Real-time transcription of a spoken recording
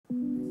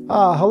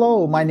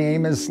Hello, my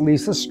name is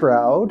Lisa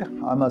Stroud.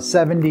 I'm a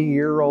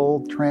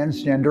 70-year-old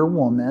transgender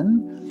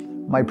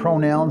woman. My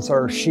pronouns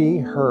are she,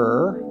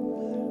 her.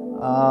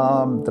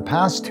 The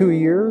past 2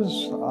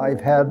 years,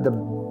 I've had the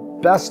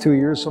best 2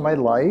 years of my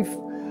life.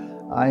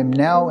 I'm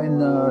now in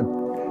the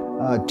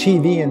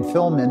TV and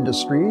film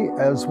industry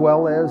as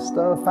well as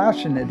the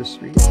fashion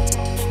industry.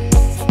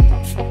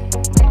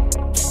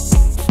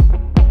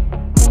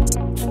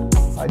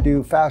 I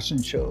do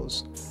fashion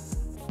shows.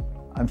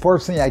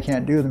 Unfortunately, I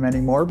can't do them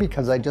anymore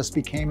because I just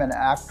became an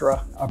actor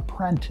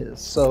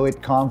apprentice, so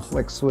it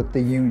conflicts with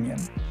the union.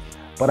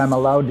 But I'm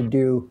allowed to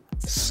do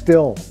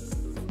still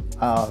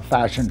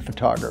fashion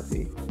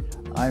photography.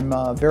 I'm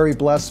a very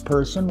blessed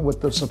person with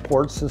the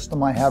support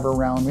system I have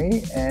around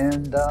me,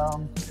 and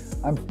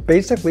I'm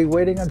basically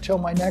waiting until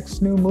my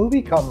next new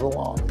movie comes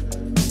along.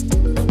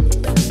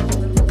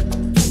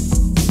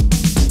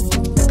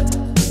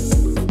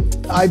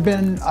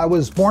 I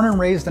was born and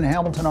raised in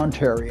Hamilton,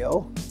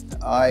 Ontario.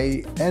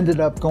 I ended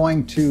up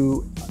going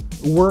to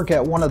work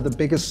at one of the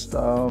biggest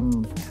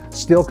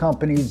steel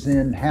companies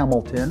in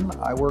Hamilton.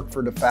 I worked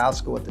for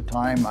Dofasco at the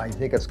time. I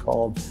think it's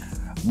called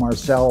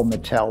Marcel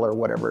Mattel or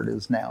whatever it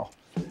is now.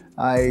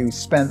 I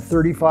spent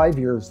 35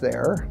 years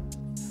there.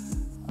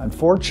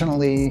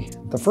 Unfortunately,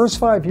 the first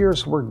 5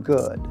 years were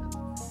good.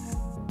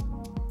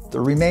 The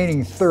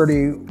remaining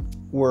 30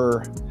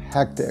 were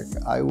hectic.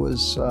 I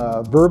was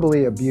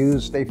verbally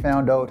abused. They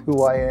found out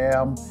who I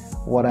am,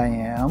 what I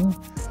am.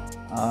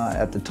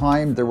 At the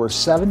time, there were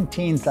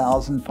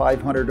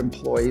 17,500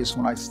 employees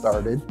when I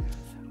started.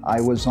 I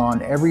was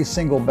on every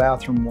single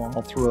bathroom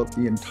wall throughout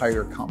the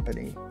entire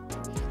company.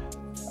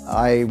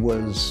 I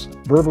was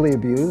verbally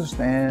abused,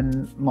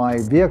 and my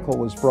vehicle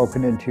was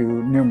broken into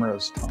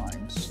numerous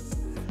times.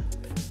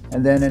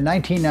 And then in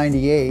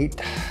 1998,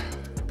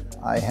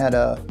 I had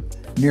a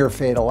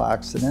near-fatal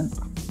accident.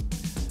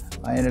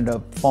 I ended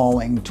up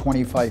falling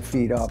 25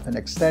 feet off an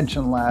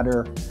extension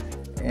ladder,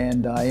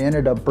 and I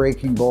ended up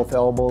breaking both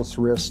elbows,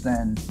 wrists,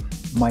 and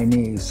my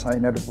knees. I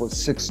ended up with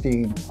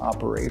 16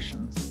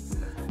 operations,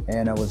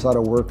 and I was out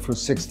of work for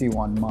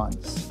 61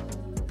 months.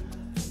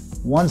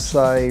 Once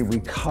I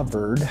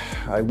recovered,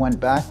 I went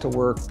back to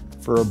work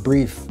for a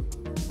brief,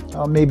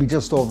 maybe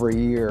just over a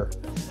year.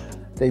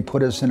 They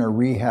put us in a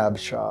rehab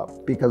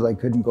shop because I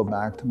couldn't go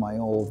back to my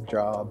old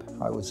job.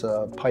 I was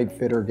a pipe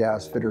fitter,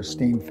 gas fitter,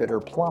 steam fitter,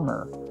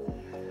 plumber.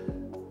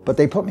 But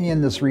they put me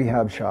in this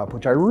rehab shop,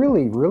 which I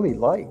really, really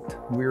liked.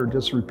 We were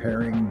just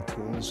repairing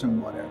tools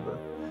and whatever.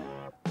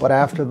 But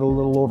after the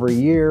little over a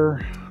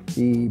year,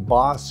 the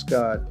boss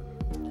got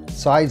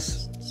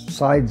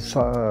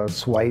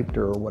swiped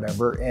or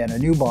whatever, and a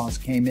new boss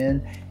came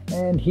in,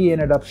 and he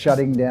ended up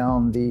shutting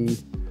down the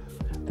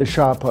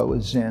shop I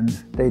was in.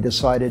 They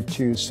decided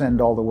to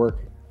send all the work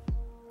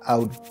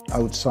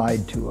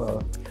outside to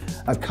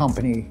a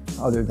company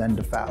other than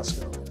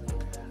Dofasco.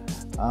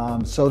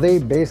 So they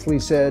basically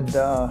said,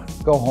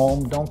 go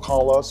home, don't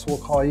call us, we'll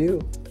call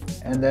you.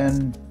 And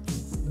then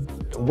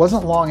it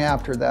wasn't long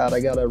after that, I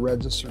got a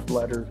registered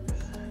letter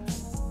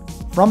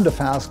from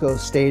Dofasco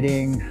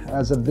stating,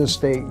 as of this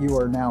date, you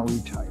are now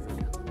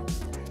retired.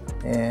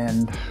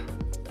 And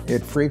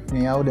it freaked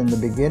me out in the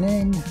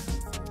beginning,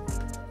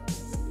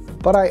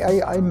 but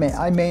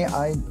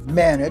I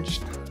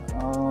managed.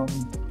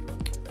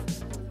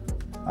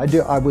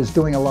 I was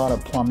doing a lot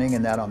of plumbing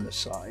and that on the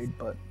side,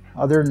 but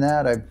other than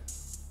that, I've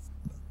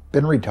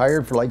been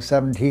retired for like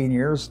 17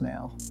 years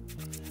now,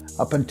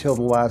 up until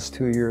the last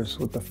 2 years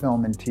with the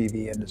film and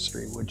TV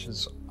industry, which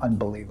is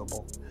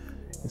unbelievable.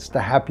 It's the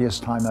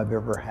happiest time I've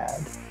ever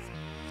had.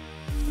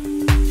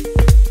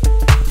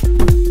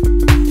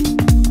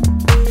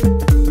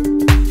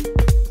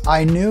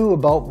 I knew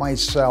about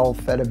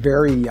myself at a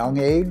very young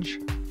age.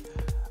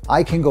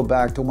 I can go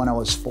back to when I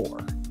was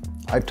 4.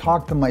 I've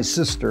talked to my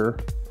sister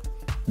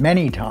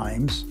many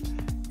times,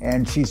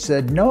 and she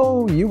said,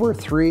 no, you were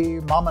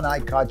 3. Mom and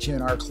I caught you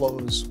in our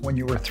clothes when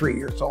you were 3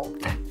 years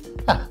old.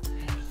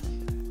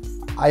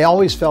 I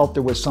always felt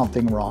there was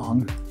something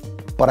wrong,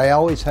 but I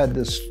always had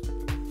this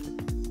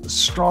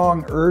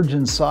strong urge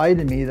inside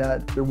of me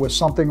that there was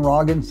something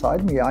wrong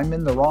inside me. I'm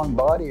in the wrong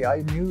body.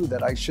 I knew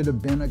that I should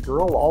have been a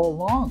girl all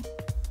along.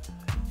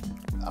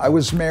 I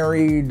was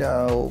married,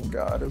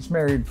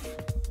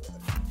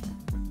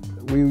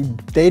 we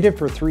dated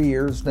for 3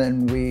 years,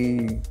 then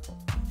we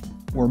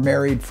were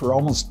married for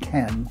almost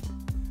 10.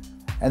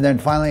 And then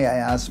finally I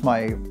asked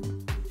my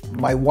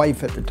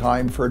wife at the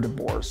time for a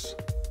divorce.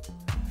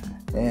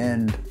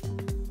 And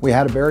we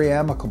had a very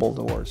amicable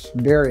divorce,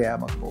 very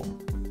amicable.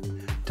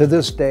 To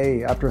this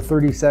day, after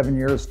 37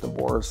 years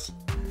divorce,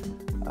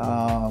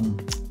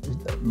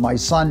 my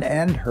son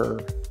and her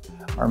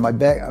are my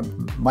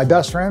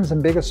best friends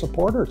and biggest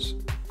supporters.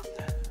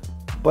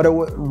 But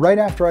right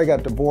after I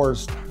got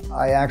divorced,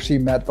 I actually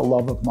met the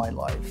love of my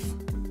life.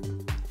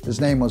 His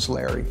name was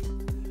Larry.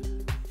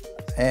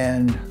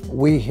 And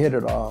we hit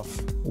it off.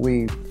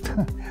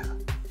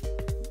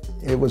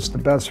 It was the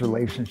best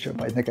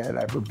relationship I think I had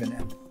ever been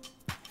in.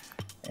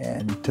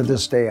 And to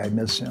this day, I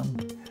miss him.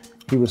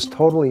 He was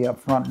totally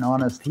upfront and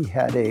honest. He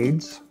had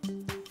AIDS.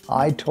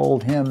 I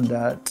told him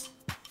that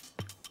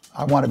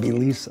I want to be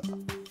Lisa.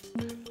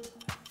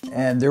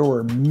 And there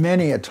were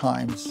many a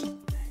times.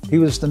 He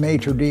was the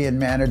maitre d' and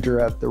manager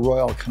at the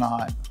Royal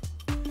Canada.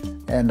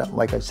 And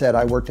like I said,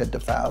 I worked at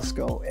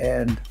DeFasco.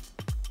 And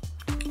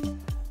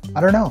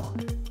I don't know,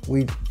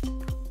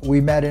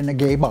 we met in a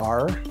gay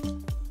bar.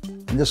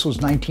 And this was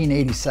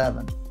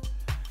 1987.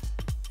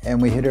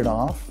 And we hit it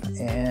off.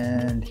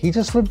 And he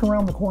just lived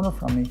around the corner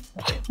from me.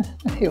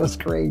 It was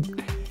great.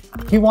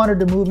 He wanted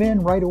to move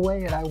in right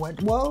away, and I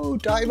went, whoa,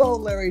 time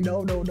out, Larry. No,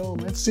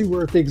 let's see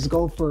where things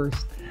go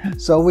first.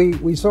 So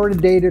we sort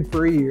of dated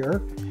for a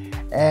year,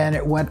 and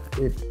it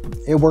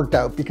worked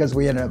out because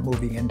we ended up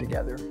moving in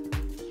together.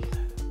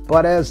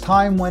 But as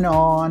time went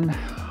on,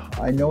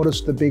 I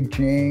noticed a big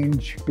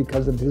change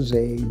because of his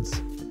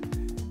AIDS.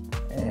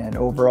 And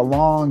over a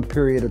long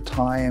period of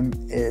time,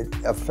 it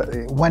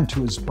went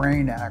to his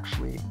brain,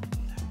 actually.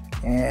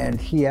 And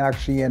he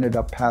actually ended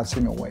up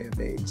passing away of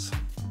AIDS.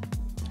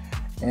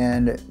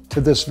 And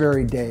to this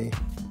very day,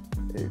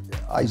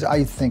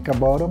 I think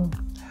about him.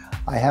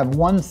 I have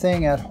one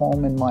thing at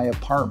home in my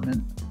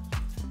apartment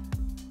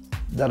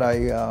that I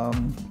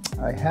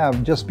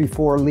have just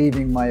before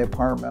leaving my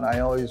apartment. I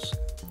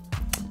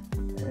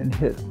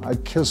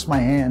kiss my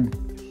hand.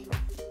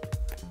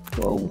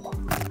 Oh,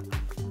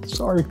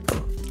 sorry.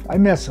 I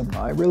miss him,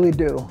 I really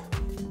do.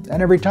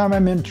 And every time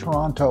I'm in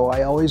Toronto,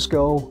 I always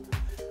go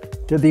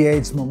to the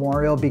AIDS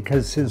Memorial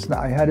because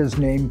I had his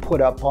name put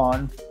up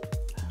on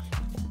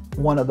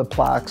one of the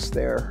plaques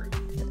there.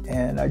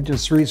 And I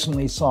just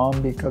recently saw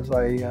him because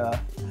I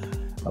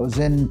was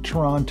in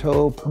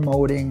Toronto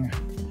promoting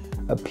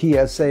a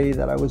PSA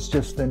that I was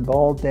just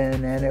involved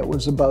in, and it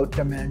was about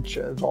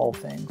dementia of all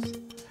things.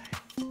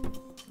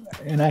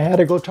 And I had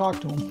to go talk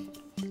to him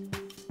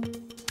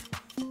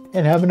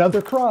and have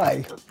another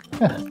cry.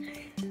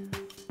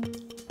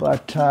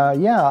 But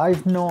yeah,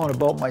 I've known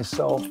about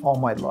myself all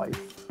my life.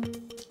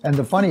 And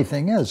the funny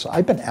thing is,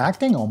 I've been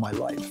acting all my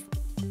life,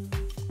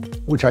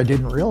 which I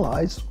didn't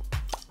realize.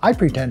 I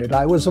pretended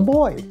I was a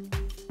boy,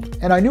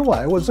 and I knew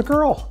I was a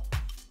girl.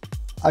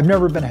 I've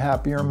never been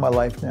happier in my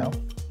life now.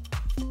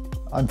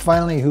 I'm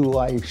finally who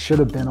I should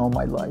have been all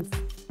my life.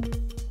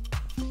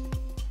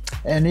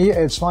 And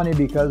it's funny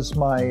because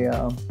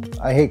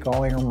I hate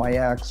calling her my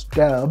ex,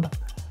 Deb,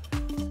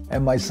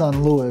 and my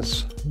son,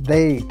 Louis,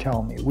 they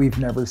tell me, we've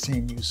never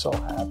seen you so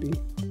happy.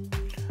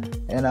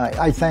 And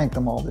I thank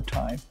them all the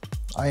time.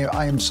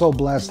 I am so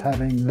blessed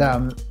having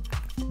them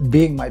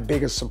being my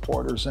biggest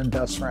supporters and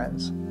best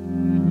friends.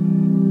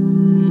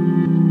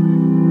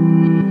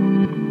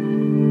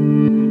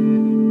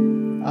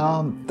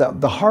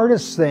 The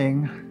hardest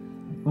thing,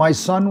 my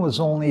son was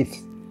only,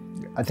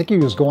 I think he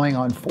was going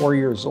on 4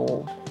 years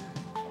old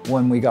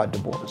when we got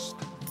divorced.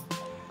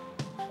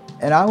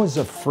 And I was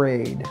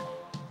afraid.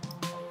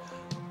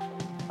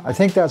 I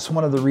think that's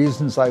one of the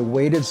reasons I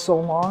waited so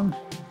long.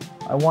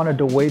 I wanted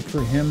to wait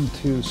for him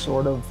to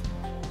sort of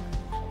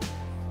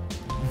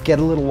get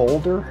a little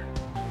older.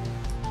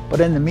 But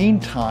in the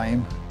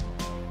meantime,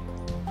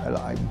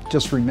 I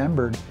just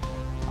remembered,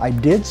 I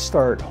did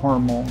start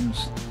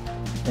hormones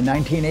in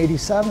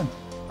 1987.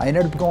 I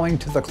ended up going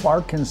to the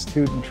Clark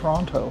Institute in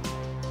Toronto,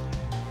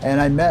 and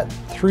I met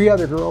 3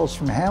 other girls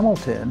from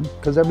Hamilton,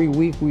 because every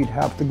week we'd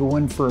have to go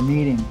in for a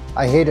meeting.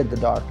 I hated the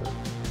doctor.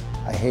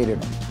 I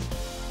hated him.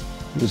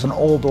 He was an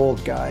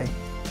old guy.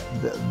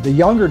 The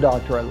younger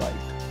doctor I liked.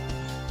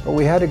 But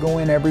we had to go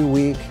in every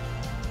week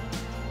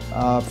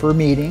for a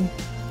meeting.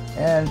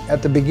 And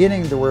at the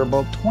beginning, there were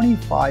about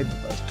 24,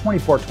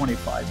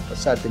 25 of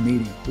us at the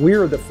meeting. We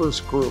were the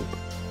first group.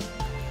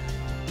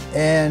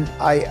 And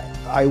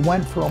I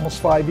went for almost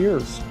 5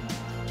 years.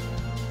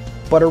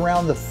 But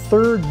around the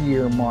 3rd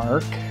year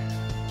mark,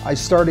 I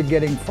started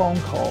getting phone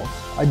calls.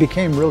 I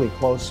became really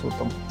close with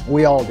them.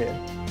 We all did.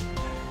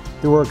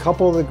 There were a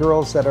couple of the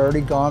girls that had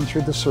already gone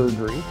through the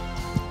surgery.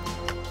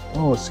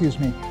 Oh, excuse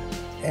me.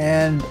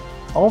 And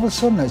all of a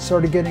sudden, I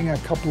started getting a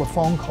couple of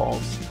phone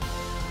calls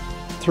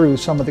through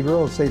some of the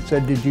girls. They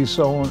said, did you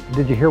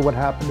hear what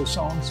happened to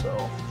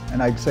so-and-so?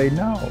 And I'd say,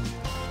 no.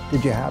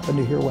 Did you happen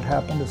to hear what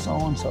happened to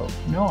so-and-so?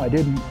 No, I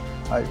didn't.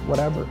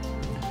 Whatever.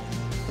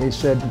 They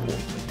said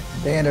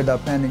they ended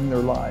up ending their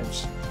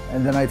lives.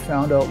 And then I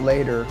found out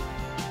later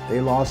they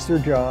lost their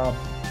job,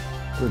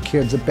 their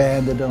kids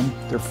abandoned them,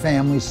 their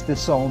families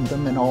disowned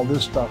them, and all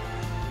this stuff.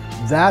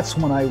 That's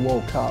when I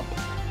woke up.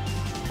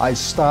 I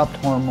stopped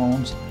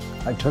hormones.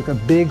 I took a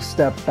big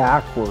step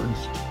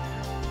backwards.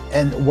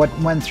 And what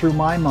went through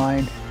my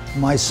mind,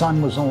 my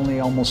son was only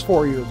almost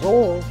 4 years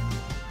old,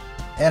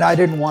 and I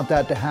didn't want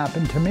that to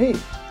happen to me.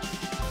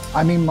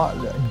 I mean,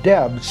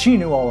 Deb, she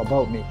knew all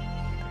about me,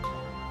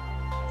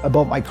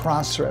 about my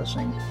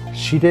cross-dressing.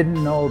 She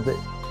didn't know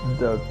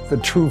the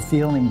true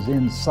feelings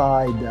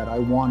inside that I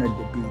wanted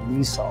to be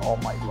Lisa all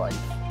my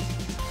life.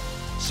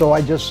 So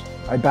I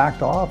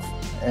backed off,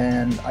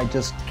 and I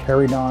just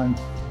carried on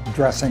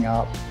dressing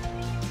up.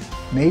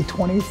 May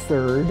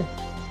 23rd,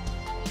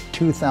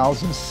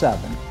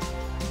 2007,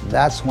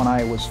 that's when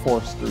I was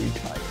forced to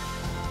retire.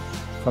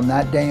 From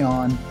that day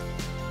on,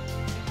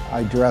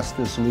 I dressed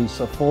as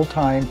Lisa full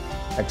time,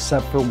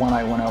 except for when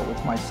I went out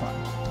with my son.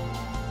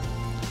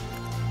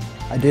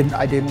 I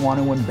didn't want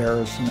to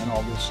embarrass him and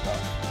all this stuff.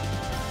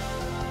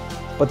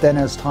 But then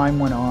as time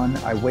went on,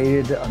 I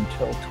waited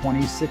until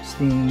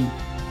 2016.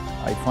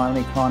 I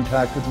finally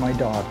contacted my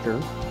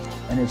doctor.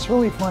 And it's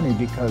really funny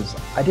because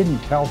I didn't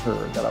tell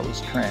her that I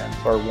was trans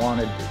or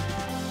wanted to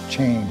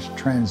change,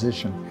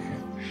 transition.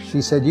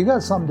 She said, "You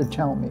got something to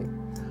tell me."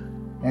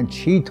 And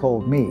she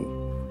told me,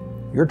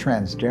 "You're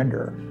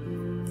transgender."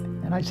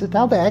 And I said,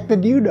 "How the heck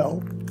did you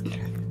know?"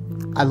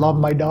 I love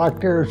my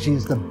doctor.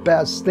 She's the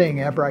best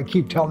thing ever. I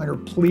keep telling her,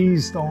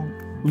 please don't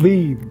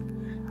leave.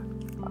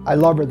 I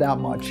love her that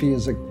much. She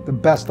is the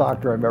best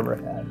doctor I've ever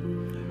had.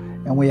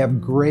 And we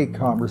have great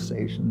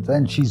conversations.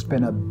 And she's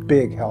been a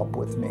big help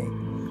with me.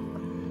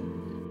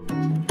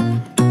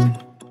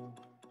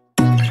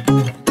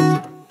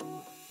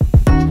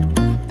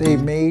 They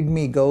made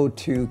me go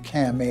to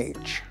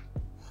CAMH.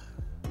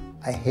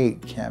 I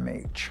hate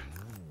CAMH.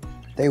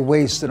 They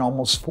wasted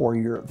almost 3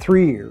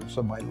 years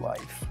of my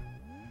life.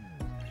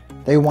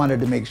 They wanted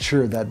to make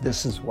sure that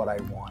this is what I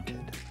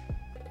wanted.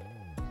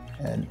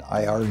 And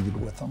I argued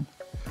with them.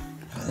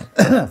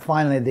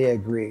 Finally, they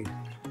agreed.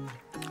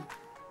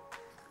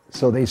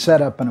 So they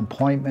set up an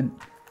appointment.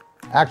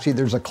 Actually,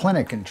 there's a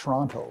clinic in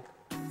Toronto.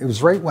 It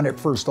was right when it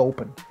first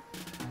opened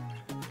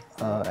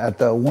at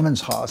the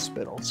Women's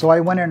Hospital. So I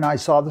went in and I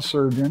saw the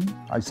surgeon,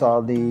 I saw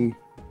the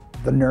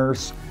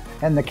nurse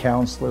and the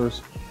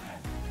counselors.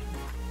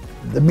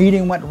 The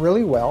meeting went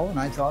really well, and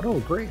I thought,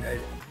 oh, great.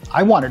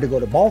 I wanted to go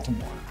to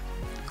Baltimore.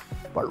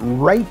 But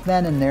right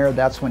then and there,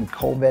 that's when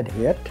COVID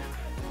hit.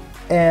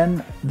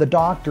 And the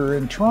doctor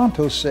in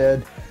Toronto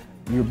said,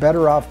 "You're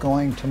better off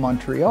going to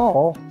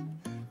Montreal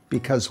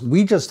because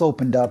we just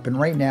opened up, and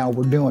right now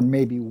we're doing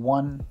maybe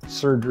one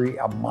surgery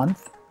a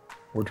month.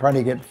 We're trying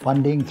to get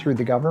funding through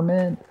the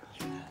government."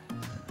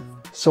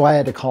 So I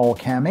had to call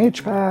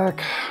CAMH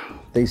back.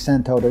 They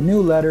sent out a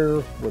new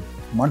letter with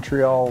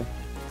Montreal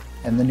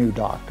and the new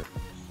doctor.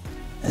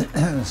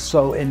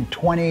 So in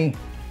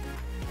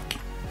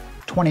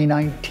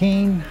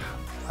 2019,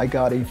 I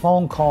got a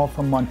phone call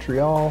from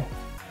Montreal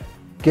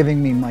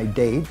giving me my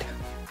date.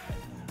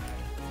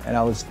 And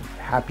I was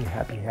happy,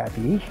 happy,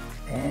 happy.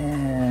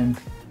 And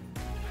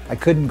I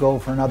couldn't go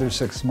for another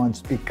 6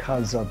 months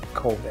because of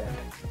COVID.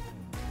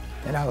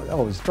 And it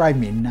was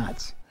driving me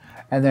nuts.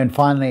 And then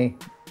finally,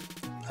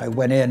 I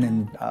went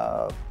in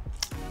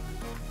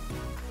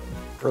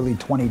early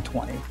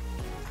 2020.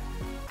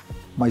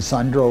 My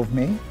son drove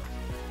me.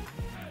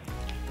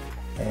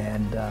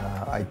 And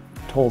I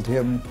told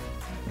him,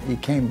 he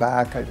came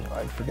back, I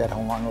forget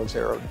how long I was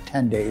there,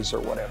 10 days or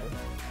whatever.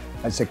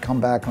 I said, come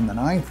back on the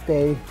 9th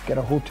day, get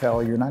a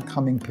hotel. You're not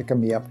coming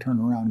picking me up, turn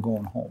around,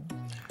 going home.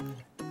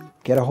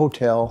 Get a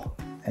hotel,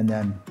 and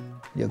then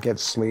you'll get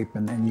sleep,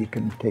 and then you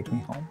can take me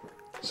home.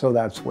 So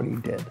that's what he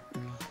did.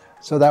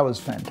 So that was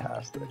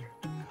fantastic.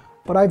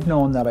 But I've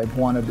known that I've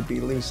wanted to be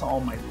Lisa all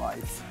my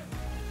life.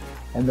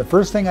 And the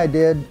first thing I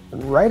did,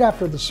 right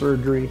after the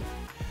surgery,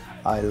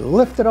 I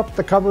lifted up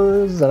the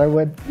covers and I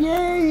went,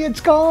 yay, it's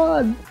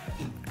gone!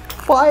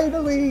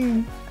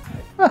 Finally!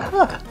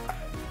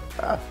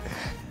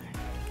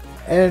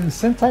 And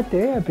since that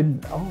day,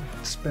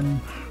 it's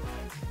been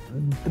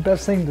the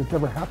best thing that's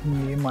ever happened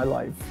to me in my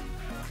life,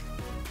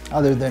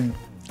 other than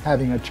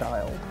having a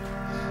child.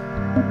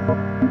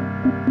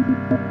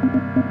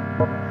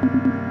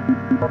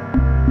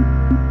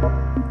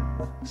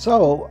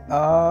 So,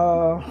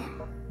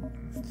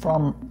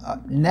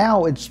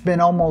 now it's been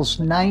almost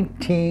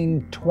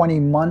 20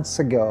 months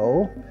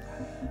ago.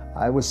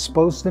 I was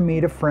supposed to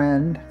meet a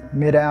friend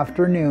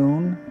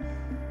mid-afternoon.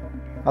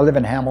 I live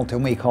in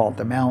Hamilton, we call it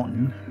the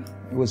mountain.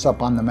 It was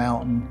up on the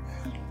mountain.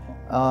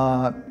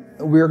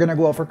 We were gonna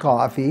go out for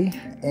coffee,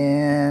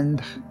 and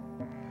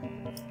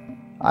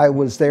I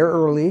was there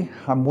early,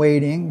 I'm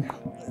waiting.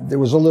 There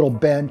was a little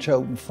bench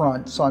out in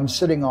front, so I'm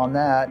sitting on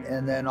that,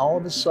 and then all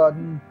of a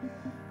sudden,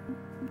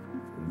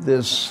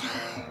 this,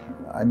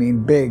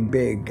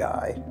 big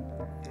guy,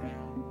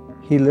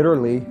 he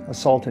literally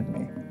assaulted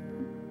me.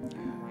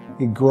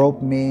 He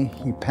groped me,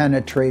 he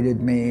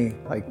penetrated me,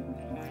 like,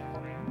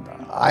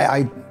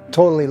 I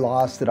totally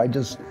lost it.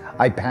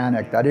 I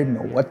panicked, I didn't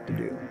know what to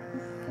do.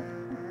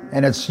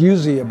 And it's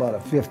usually about a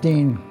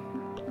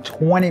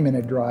 15-20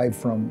 minute drive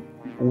from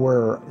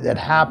where it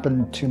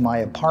happened to my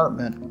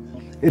apartment.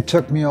 It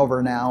took me over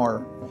an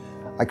hour.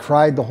 I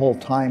cried the whole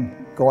time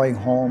going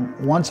home.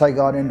 Once I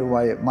got into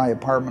my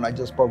apartment, I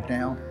just broke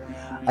down.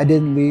 I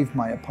didn't leave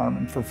my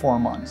apartment for 4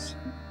 months.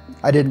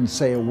 I didn't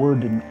say a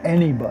word to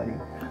anybody.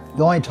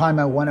 The only time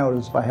I went out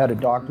is if I had a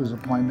doctor's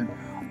appointment,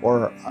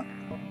 or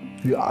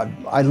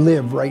I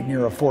live right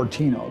near a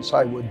Fortino, so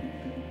I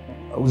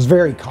was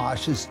very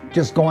cautious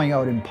just going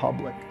out in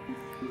public.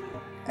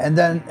 And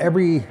then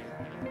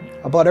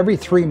about every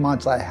 3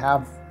 months, I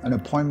have an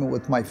appointment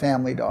with my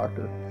family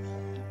doctor.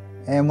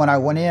 And when I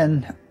went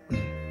in,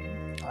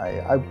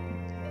 I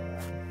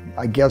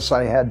guess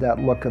I had that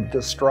look of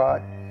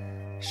distraught.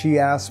 She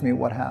asked me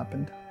what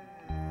happened,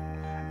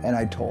 and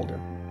I told her.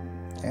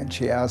 And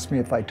she asked me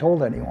if I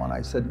told anyone.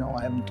 I said, no,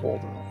 I haven't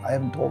told her. I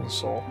haven't told a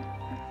soul.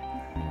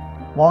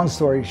 Long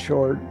story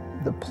short,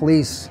 the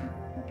police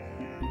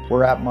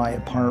were at my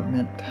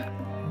apartment.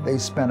 They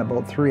spent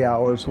about 3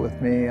 hours with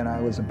me, and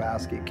I was a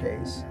basket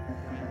case.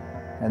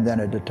 And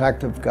then a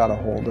detective got a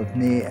hold of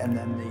me, and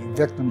then the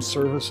Victim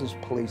Services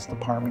Police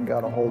Department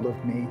got a hold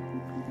of me.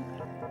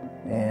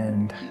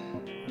 And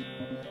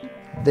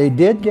they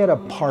did get a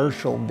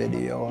partial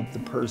video of the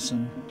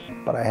person,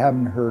 but I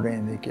haven't heard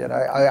anything yet.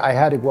 I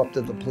had to go up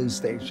to the police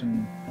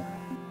station.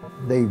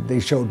 They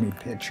showed me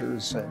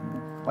pictures, and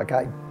like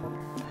I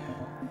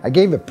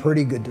gave a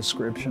pretty good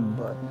description,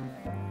 but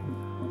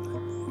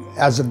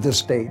as of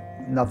this date,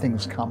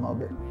 nothing's come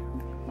of it.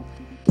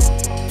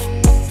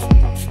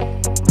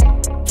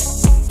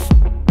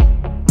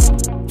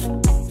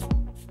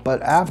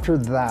 But after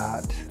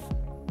that,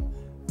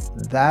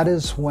 that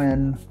is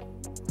when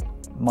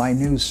my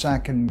new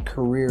second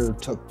career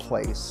took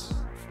place.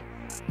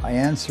 I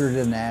answered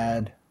an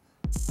ad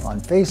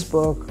on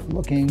Facebook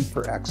looking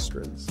for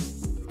extras.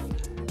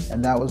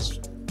 And that was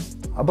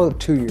about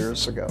 2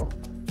 years ago.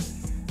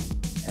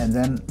 And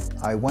then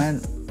I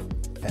went,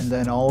 and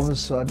then all of a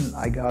sudden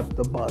I got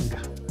the bug.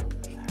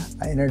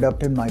 I ended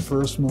up in my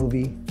first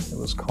movie. It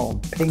was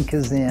called Pink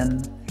is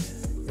In.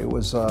 It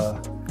was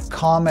a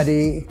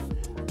comedy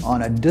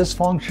on a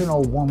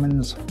dysfunctional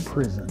woman's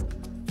prison.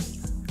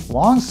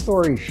 Long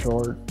story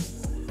short,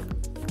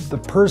 the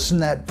person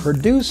that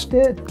produced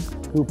it,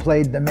 who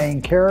played the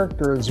main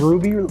character, is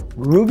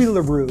Ruby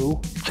LaRue.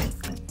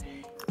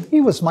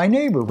 He was my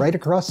neighbor right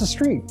across the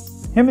street,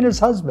 him and his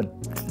husband.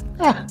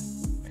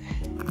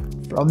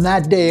 From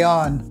that day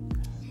on,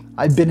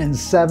 I've been in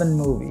 7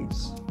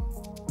 movies.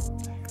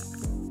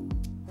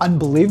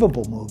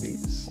 Unbelievable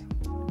movies.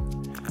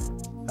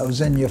 I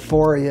was in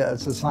Euphoria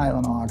as a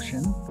silent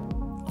auction.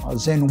 I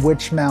was in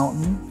Witch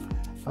Mountain.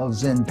 I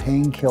was in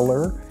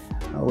Painkiller.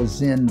 I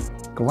was in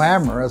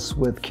Glamorous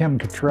with Kim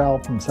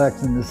Cattrall from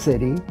Sex and the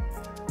City.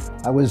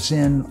 I was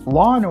in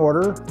Law and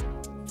Order,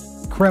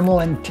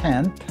 Criminal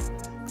Intent.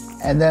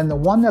 And then the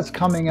one that's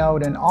coming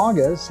out in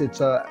August,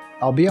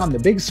 I'll be on the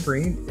big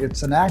screen.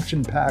 It's an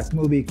action-packed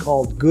movie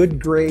called Good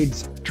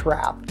Grades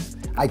Trapped.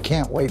 I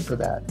can't wait for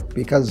that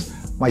because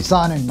my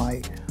son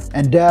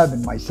and Deb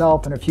and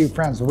myself and a few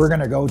friends, we're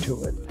gonna go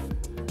to it.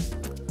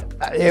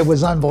 It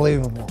was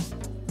unbelievable.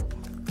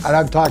 And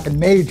I'm talking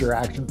major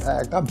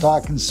action-packed. I'm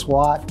talking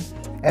SWAT,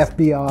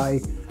 FBI,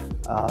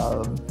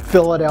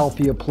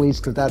 Philadelphia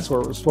police, because that's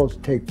where it was supposed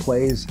to take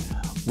place.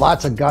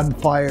 Lots of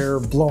gunfire,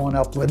 blowing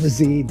up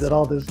limousines and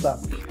all this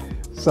stuff.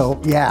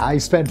 So yeah, I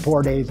spent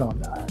 4 days on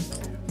that.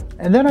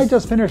 And then I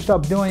just finished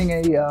up doing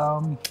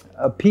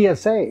a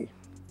PSA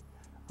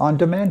on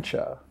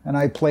dementia. And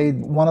I played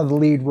one of the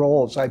lead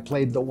roles. I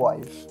played the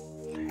wife.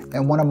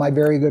 And one of my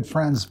very good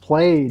friends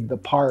played the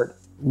part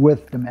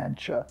with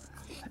dementia.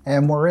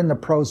 And we're in the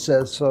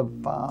process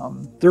of,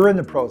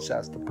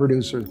 the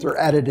producers, they're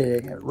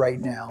editing it right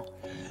now.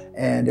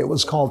 And it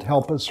was called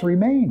Help Us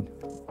Remain.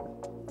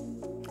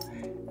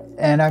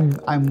 And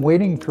I'm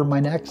waiting for my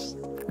next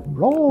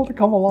role to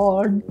come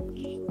along.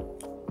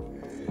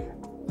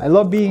 I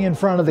love being in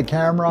front of the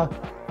camera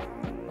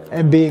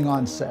and being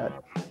on set.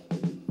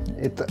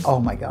 Oh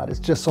my God, it's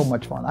just so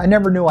much fun. I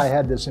never knew I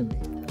had this in me.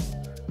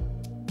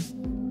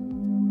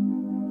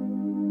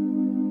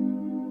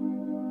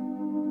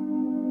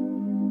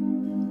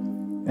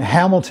 In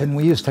Hamilton,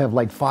 we used to have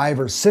like 5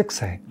 or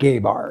 6 gay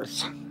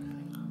bars,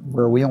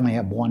 where we only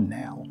have 1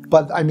 now.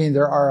 But I mean,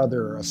 there are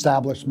other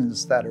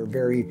establishments that are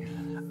very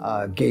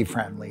gay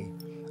friendly.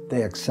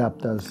 They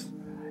accept us,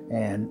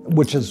 and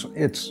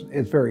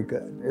it's very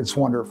good. It's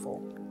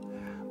wonderful.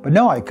 But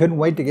no, I couldn't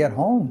wait to get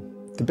home.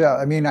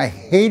 I mean, I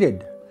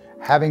hated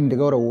having to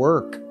go to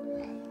work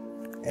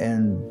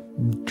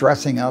and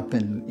dressing up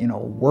in,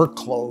 work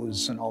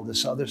clothes and all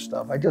this other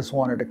stuff. I just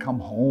wanted to come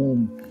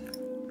home,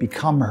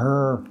 become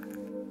her,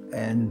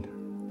 and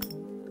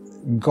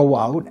go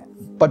out.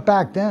 But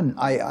back then,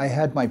 I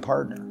had my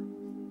partner.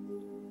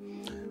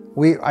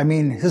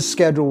 His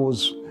schedule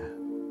was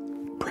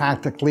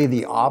practically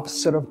the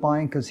opposite of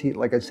mine, because he,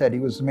 like I said, he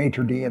was the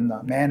maitre d' and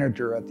the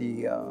manager at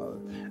the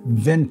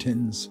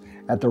Vinton's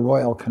at the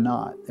Royal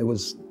Canada. It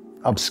was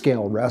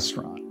upscale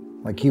restaurant.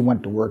 Like, he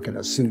went to work in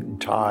a suit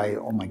and tie.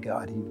 Oh my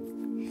God,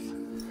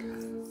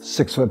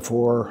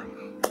 6'4",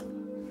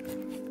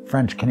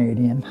 French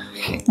Canadian.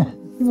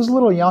 He was a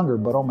little younger,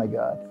 but oh my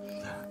God.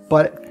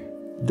 But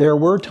there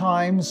were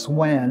times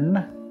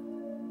when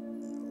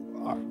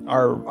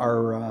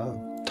our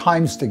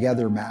times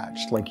together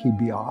matched. Like, he'd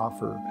be off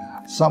or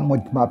something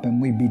would come up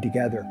and we'd be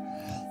together.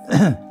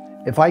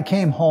 If I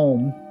came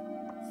home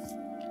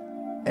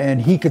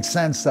and he could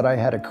sense that I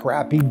had a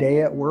crappy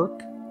day at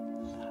work,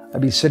 I'd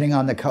be sitting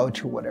on the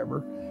couch or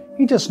whatever,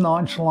 he'd just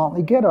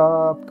nonchalantly get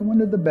up, go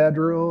into the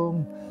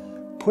bedroom,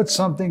 put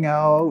something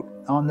out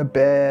on the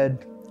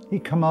bed.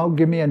 He'd come out,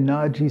 give me a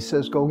nudge. He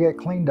says, go get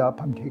cleaned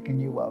up. I'm taking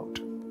you out.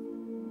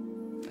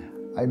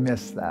 I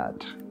miss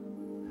that.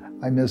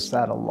 I miss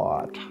that a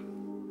lot.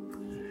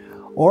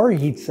 Or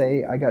he'd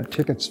say, I got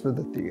tickets for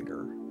the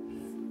theater.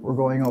 we're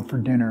going out for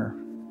dinner,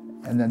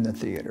 and then the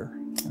theater.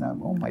 And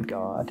I'm, oh my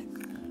God.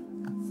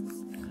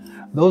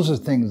 Those are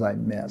things I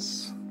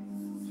miss.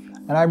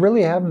 And I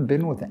really haven't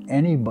been with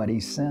anybody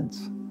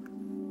since.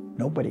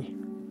 Nobody.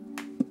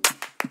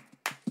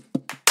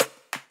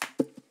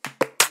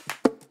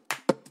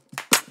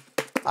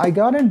 I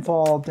got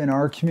involved in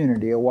our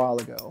community a while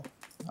ago.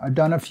 I've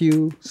done a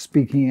few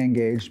speaking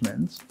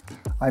engagements.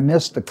 I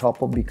missed a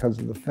couple because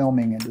of the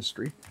filming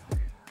industry.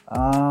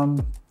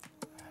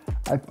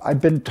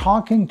 I've been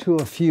talking to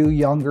a few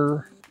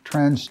younger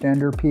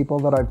transgender people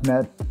that I've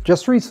met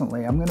just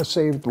recently. I'm going to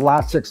say the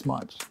last 6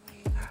 months.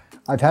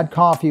 I've had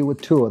coffee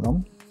with 2 of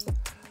them.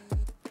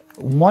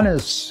 One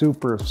is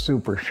super,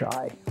 super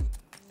shy.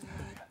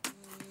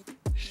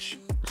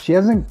 She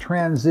hasn't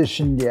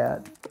transitioned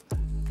yet,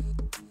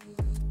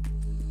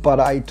 but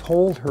I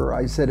told her,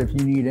 I said, if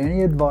you need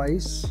any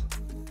advice,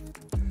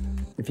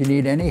 if you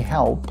need any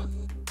help,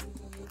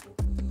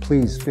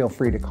 please feel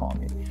free to call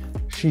me.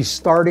 She's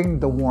starting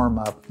to warm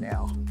up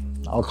now.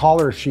 I'll call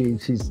her she.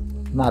 She's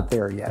not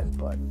there yet,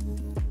 but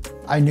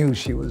I knew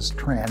she was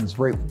trans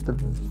right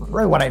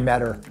when I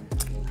met her.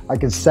 I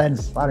could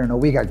sense, I don't know,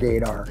 we got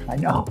gaydar, I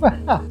know.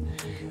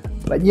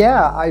 But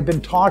yeah, I've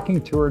been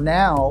talking to her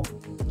now.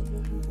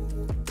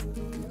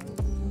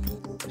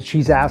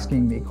 She's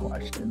asking me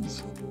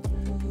questions,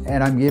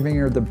 and I'm giving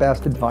her the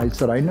best advice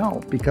that I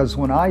know, because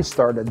when I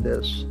started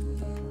this,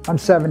 I'm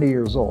 70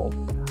 years old.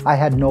 I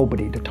had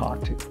nobody to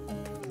talk to.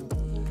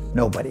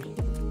 Nobody.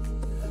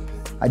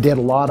 I did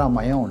a lot on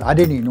my own. I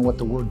didn't even know what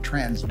the word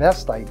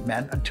transvestite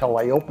meant until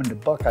I opened a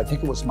book. I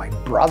think it was my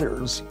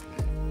brother's.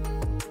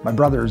 My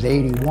brother's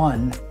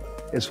 81.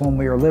 It's when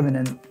we were living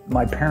in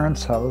my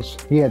parents' house.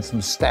 He had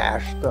some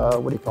stashed,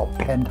 what do you call,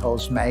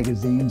 penthouse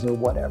magazines or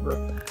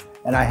whatever.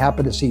 And I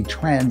happened to see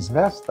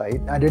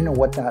transvestite. I didn't know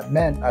what that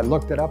meant. I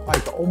looked it up. I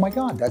thought, oh my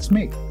God, that's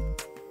me.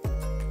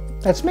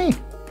 That's me.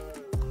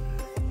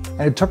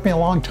 And it took me a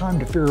long time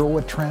to figure out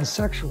what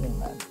transsexual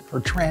meant, or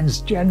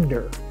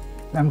transgender.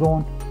 And I'm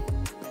going,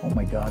 oh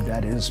my God,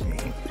 that is me.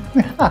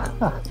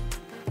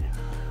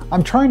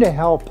 I'm trying to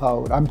help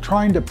out. I'm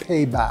trying to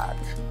pay back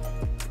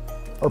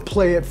or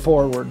play it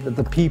forward with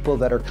the people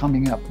that are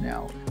coming up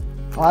now.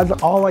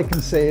 All I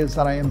can say is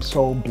that I am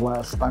so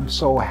blessed. I'm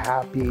so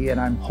happy, and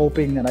I'm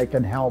hoping that I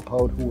can help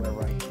out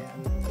whoever I can.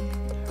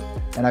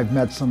 And I've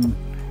met some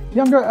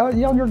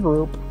younger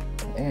group,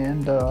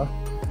 and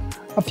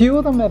a few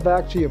of them have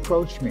actually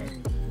approached me.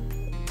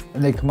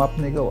 And they come up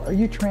and they go, are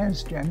you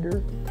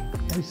transgender?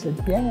 I said,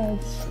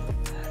 yes.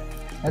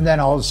 And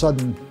then all of a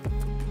sudden,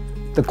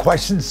 the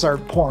questions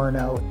start pouring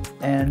out.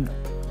 And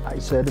I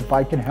said, if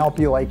I can help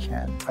you, I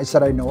can. I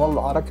said, I know a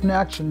lot of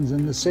connections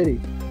in the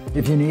city.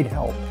 If you need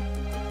help,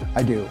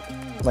 I do.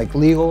 Like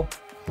legal,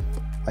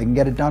 I can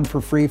get it done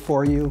for free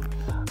for you.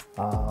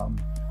 I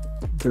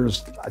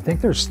think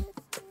there's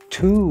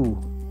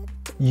 2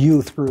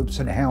 youth groups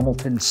in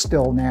Hamilton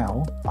still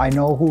now. I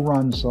know who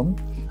runs them.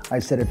 I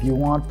said, if you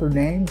want their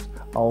names,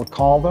 I'll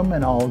call them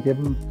and I'll give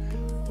them,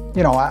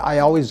 you know, I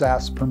always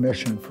ask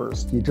permission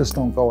first. You just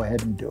don't go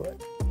ahead and do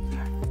it.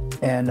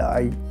 And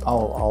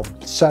I'll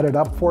set it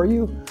up for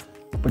you,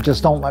 but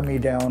just don't let me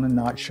down and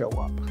not show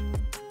up.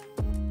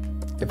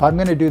 If I'm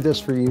gonna do this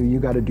for you, you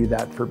gotta do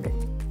that for me.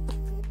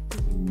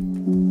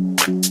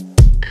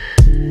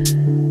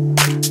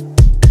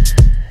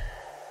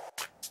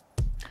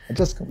 I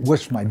just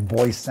wish my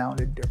voice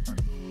sounded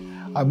different.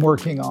 I'm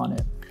working on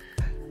it.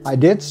 I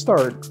did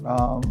start,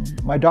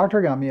 my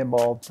doctor got me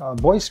involved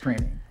voice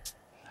training.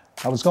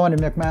 I was going to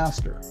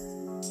McMaster.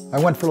 I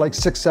went for like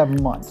 6,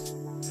 7 months.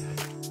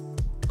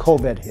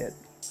 COVID hit.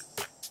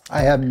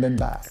 I hadn't been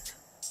back.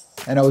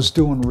 And I was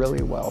doing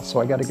really well, so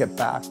I got to get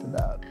back to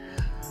that.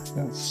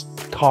 You know,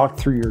 talk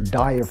through your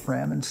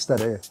diaphragm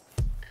instead of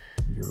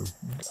your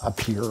up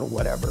here or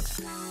whatever.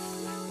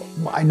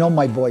 I know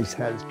my voice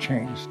has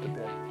changed a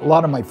bit. A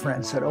lot of my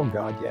friends said, oh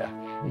God, yeah,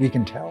 we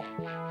can tell.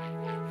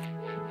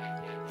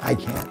 I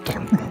can't.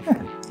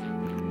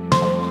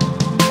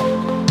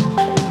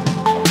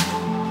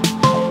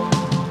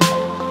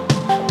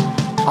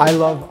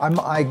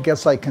 I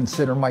guess I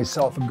consider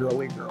myself a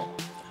girly girl.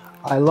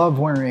 I love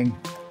wearing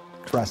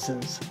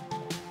dresses.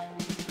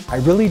 I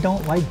really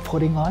don't like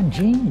putting on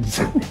jeans.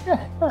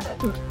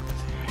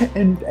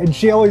 and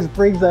she always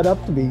brings that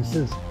up to me. She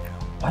says,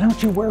 why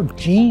don't you wear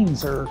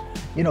jeans or,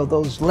 you know,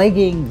 those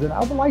leggings? And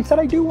I said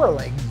I do wear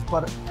leggings,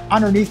 but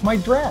underneath my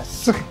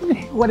dress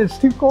when it's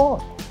too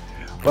cold.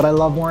 But I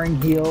love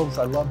wearing heels.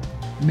 I love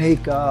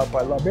makeup.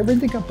 I love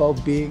everything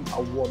about being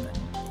a woman.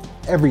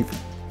 Everything,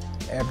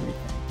 everything.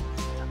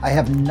 I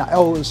have not,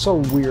 oh, it was so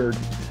weird.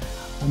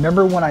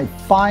 Remember when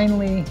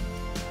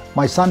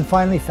my son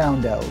finally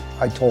found out,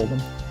 I told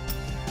him.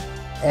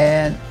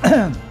 And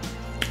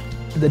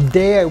the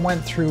day I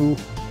went through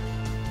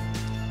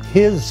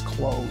his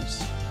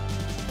clothes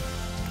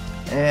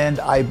and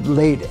I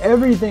laid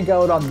everything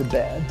out on the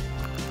bed,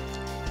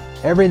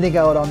 everything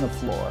out on the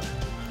floor.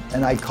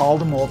 And I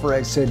called him over.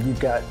 I said, you've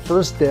got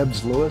first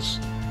dibs, Louis.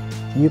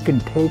 You can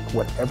take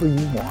whatever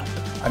you want.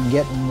 I'm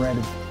getting rid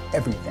of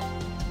everything.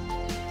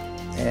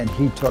 and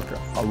he took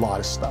a lot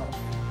of stuff.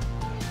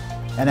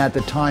 And at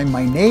the time,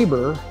 my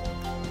neighbor,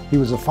 he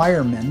was a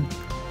fireman.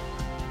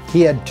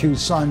 He had 2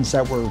 sons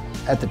that were,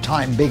 at the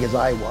time, big as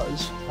I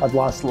was. I'd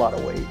lost a lot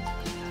of weight.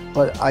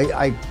 But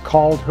I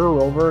called her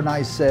over and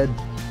I said,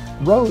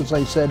 Rose,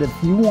 I said, if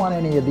you want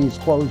any of these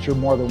clothes, you're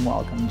more than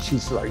welcome. And she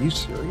said, are you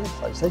serious?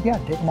 I said, yeah,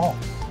 take them all.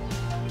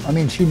 I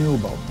mean, she knew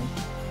about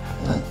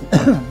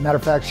me. Matter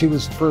of fact, she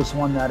was the first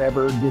one that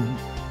ever did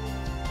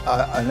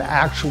an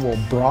actual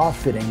bra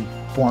fitting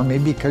for me,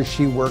 because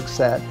she works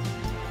at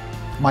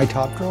my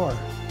top drawer.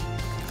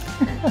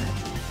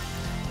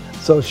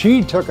 So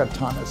she took a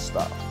ton of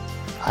stuff.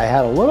 I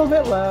had a little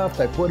bit left.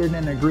 I put it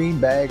in a green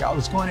bag. I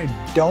was going to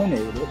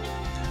donate it,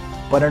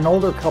 but an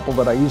older couple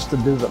that I used to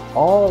visit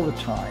all the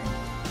time,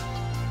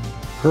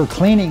 her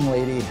cleaning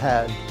lady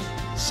had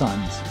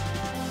sons,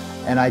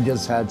 and I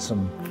just had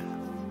some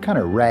kind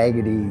of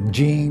raggedy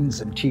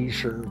jeans and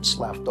t-shirts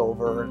left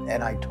over,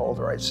 and I told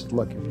her, I said,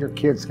 look, if your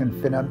kids can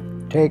fit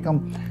them, take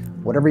them.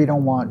 Whatever you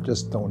don't want,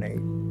 just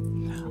donate.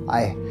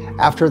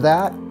 After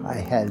that, I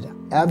had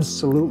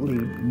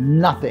absolutely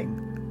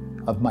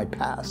nothing of my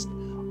past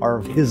or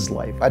of his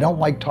life. I don't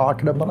like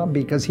talking about him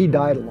because he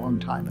died a long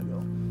time ago.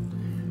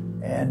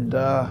 And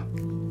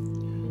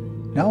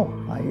no,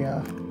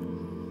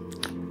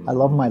 I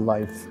love my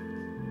life.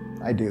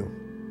 I do.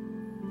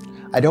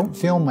 I don't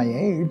feel my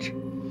age,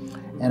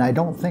 and I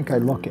don't think I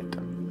look it.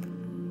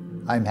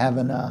 I'm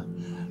having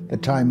the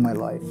time of my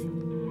life.